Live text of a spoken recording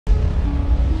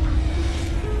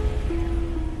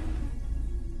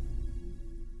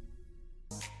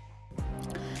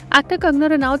Actor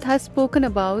Kangana Ranaut has spoken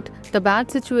about the bad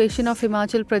situation of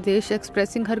Himachal Pradesh,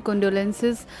 expressing her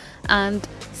condolences and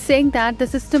saying that the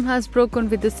system has broken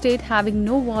with the state having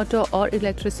no water or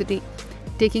electricity.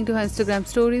 Taking to her Instagram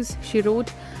stories, she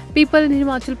wrote, "People in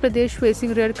Himachal Pradesh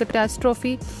facing rare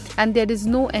catastrophe and there is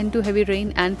no end to heavy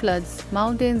rain and floods.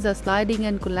 Mountains are sliding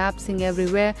and collapsing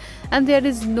everywhere and there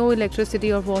is no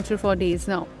electricity or water for days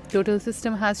now. Total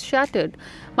system has shattered.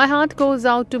 My heart goes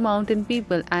out to mountain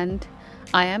people and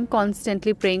I am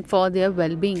constantly praying for their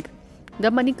well-being."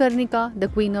 The Manikarnika, the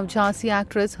Queen of Jhansi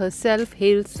actress herself,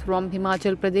 hails from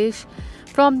Himachal Pradesh,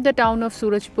 from the town of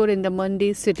Surajpur in the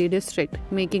Mandi city district,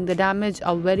 making the damage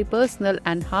a very personal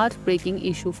and heartbreaking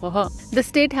issue for her. The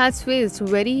state has faced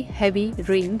very heavy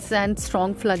rains and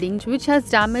strong flooding, which has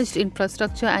damaged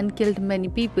infrastructure and killed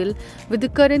many people, with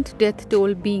the current death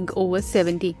toll being over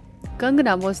 70.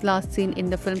 Kangana was last seen in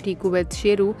the film Tiku with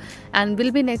Sheru and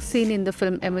will be next seen in the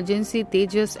film Emergency,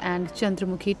 Tejas and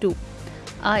Chandramukhi 2.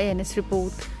 INS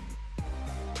report.